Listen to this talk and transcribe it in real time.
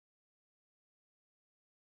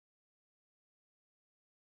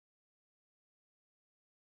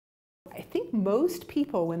I think most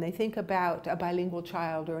people, when they think about a bilingual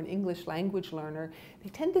child or an English language learner, they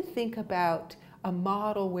tend to think about a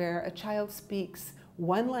model where a child speaks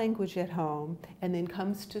one language at home and then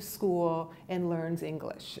comes to school and learns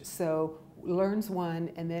English. So learns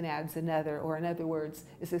one and then adds another, or in other words,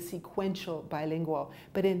 is a sequential bilingual.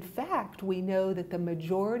 But in fact, we know that the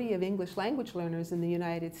majority of English language learners in the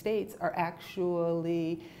United States are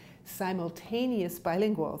actually simultaneous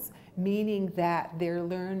bilinguals, meaning that they're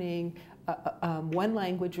learning one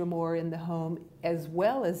language or more in the home as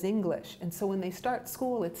well as English. And so when they start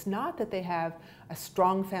school, it's not that they have a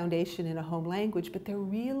strong foundation in a home language, but they're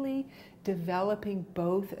really developing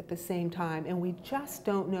both at the same time. And we just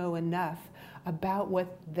don't know enough about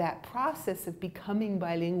what that process of becoming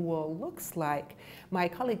bilingual looks like. My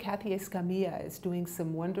colleague Kathy Escamilla is doing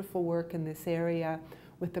some wonderful work in this area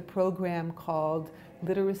with a program called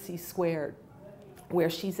Literacy Squared, where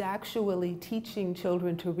she's actually teaching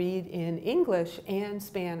children to read in English and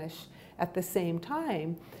Spanish at the same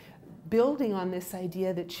time, building on this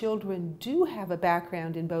idea that children do have a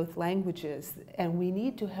background in both languages, and we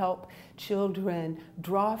need to help children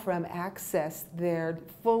draw from, access their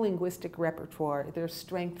full linguistic repertoire, their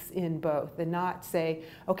strengths in both, and not say,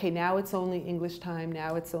 okay, now it's only English time,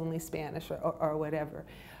 now it's only Spanish, or whatever.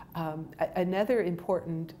 Another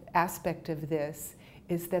important aspect of this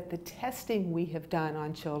is that the testing we have done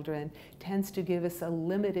on children tends to give us a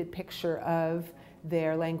limited picture of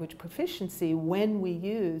their language proficiency when we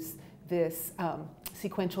use this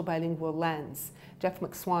sequential bilingual lens. Jeff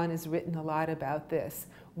McSwan has written a lot about this,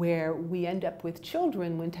 where we end up with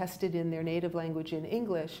children, when tested in their native language in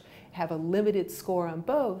English, have a limited score on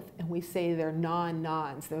both, and we say they're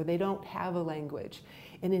non-nons, they don't have a language.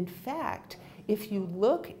 And in fact, if you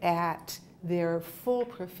look at their full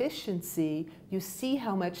proficiency, you see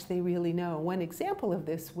how much they really know. One example of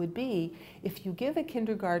this would be if you give a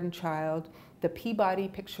kindergarten child the Peabody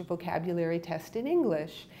Picture Vocabulary Test in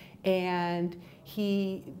English, and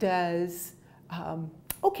he does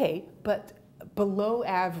okay, but below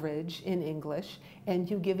average in English, and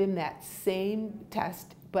you give him that same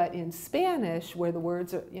test but in Spanish, where the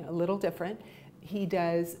words are a little different, he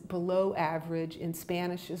does below average in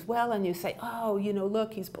Spanish as well, and you say, oh,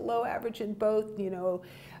 look, he's below average in both,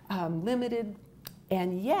 limited.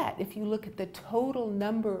 And yet, if you look at the total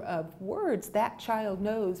number of words that child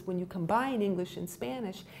knows when you combine English and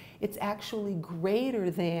Spanish, it's actually greater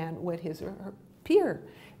than what his or her peer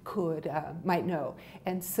might know.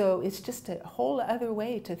 And so it's just a whole other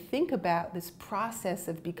way to think about this process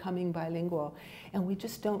of becoming bilingual, and we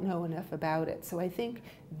just don't know enough about it. So I think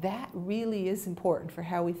that really is important for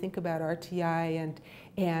how we think about RTI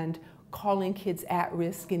and calling kids at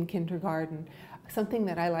risk in kindergarten. Something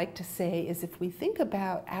that I like to say is, if we think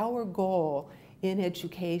about our goal in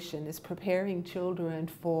education is preparing children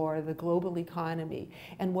for the global economy,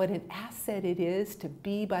 and what an asset it is to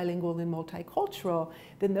be bilingual and multicultural,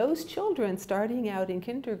 then those children starting out in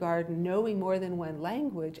kindergarten knowing more than one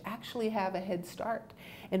language actually have a head start.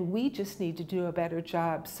 And we just need to do a better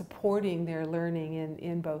job supporting their learning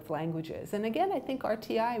in both languages. And again, I think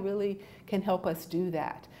RTI really can help us do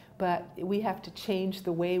that. But we have to change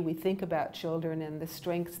the way we think about children and the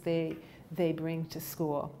strengths they bring to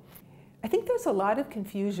school. I think there's a lot of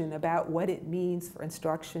confusion about what it means for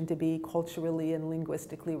instruction to be culturally and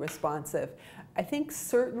linguistically responsive. I think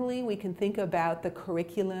certainly we can think about the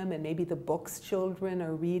curriculum and maybe the books children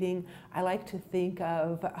are reading. I like to think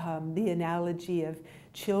of the analogy of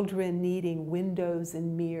children needing windows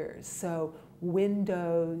and mirrors. So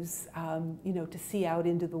windows, to see out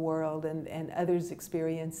into the world and others'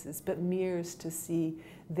 experiences, but mirrors to see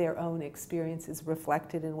their own experiences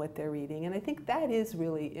reflected in what they're reading. And I think that is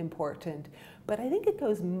really important. But I think it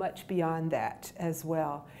goes much beyond that as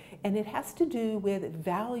well. And it has to do with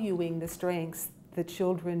valuing the strengths that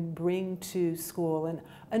children bring to school and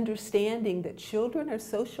understanding that children are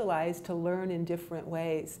socialized to learn in different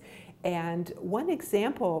ways. And one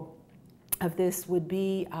example of this would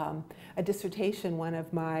be a dissertation one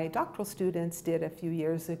of my doctoral students did a few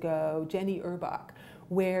years ago, Jenny Urbach,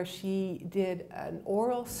 where she did an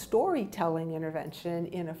oral storytelling intervention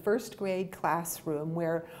in a first grade classroom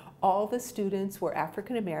where all the students were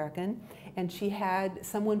African American, and she had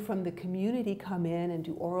someone from the community come in and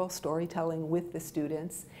do oral storytelling with the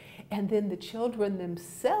students. And then the children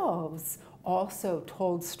themselves also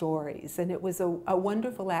told stories, and it was a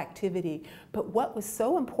wonderful activity. But what was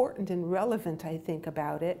so important and relevant, I think,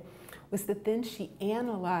 about it was that then she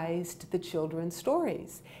analyzed the children's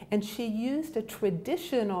stories, and she used a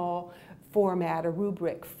traditional format, a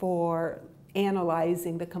rubric for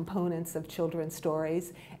analyzing the components of children's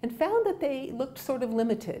stories and found that they looked sort of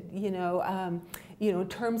limited, in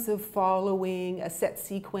terms of following a set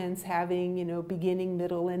sequence, having, beginning,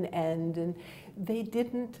 middle, and end, and they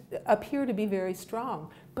didn't appear to be very strong.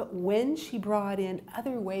 But when she brought in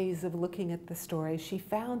other ways of looking at the story, she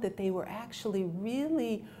found that they were actually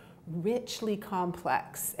really richly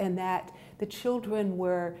complex, and that the children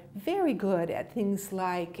were very good at things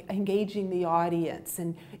like engaging the audience,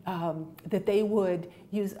 and that they would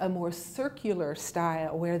use a more circular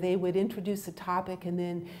style where they would introduce a topic and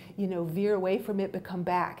then veer away from it but come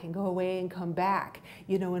back and go away and come back,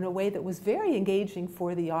 in a way that was very engaging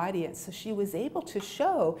for the audience. So she was able to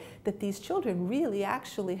show that these children really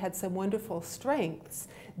actually had some wonderful strengths,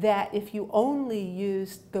 that if you only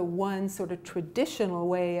used the one sort of traditional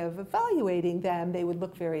way of evaluating them, they would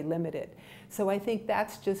look very limited. So I think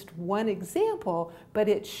that's just one example, but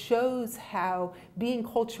it shows how being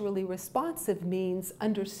culturally responsive means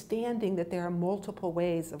understanding that there are multiple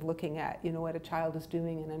ways of looking at what a child is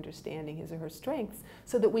doing and understanding his or her strengths,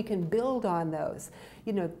 so that we can build on those.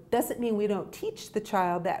 Doesn't mean we don't teach the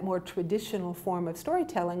child that more traditional form of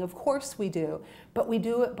storytelling. Of course we do, but we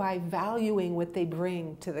do it by valuing what they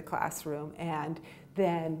bring to the classroom, and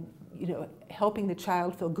then helping the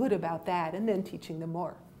child feel good about that, and then teaching them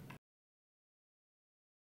more.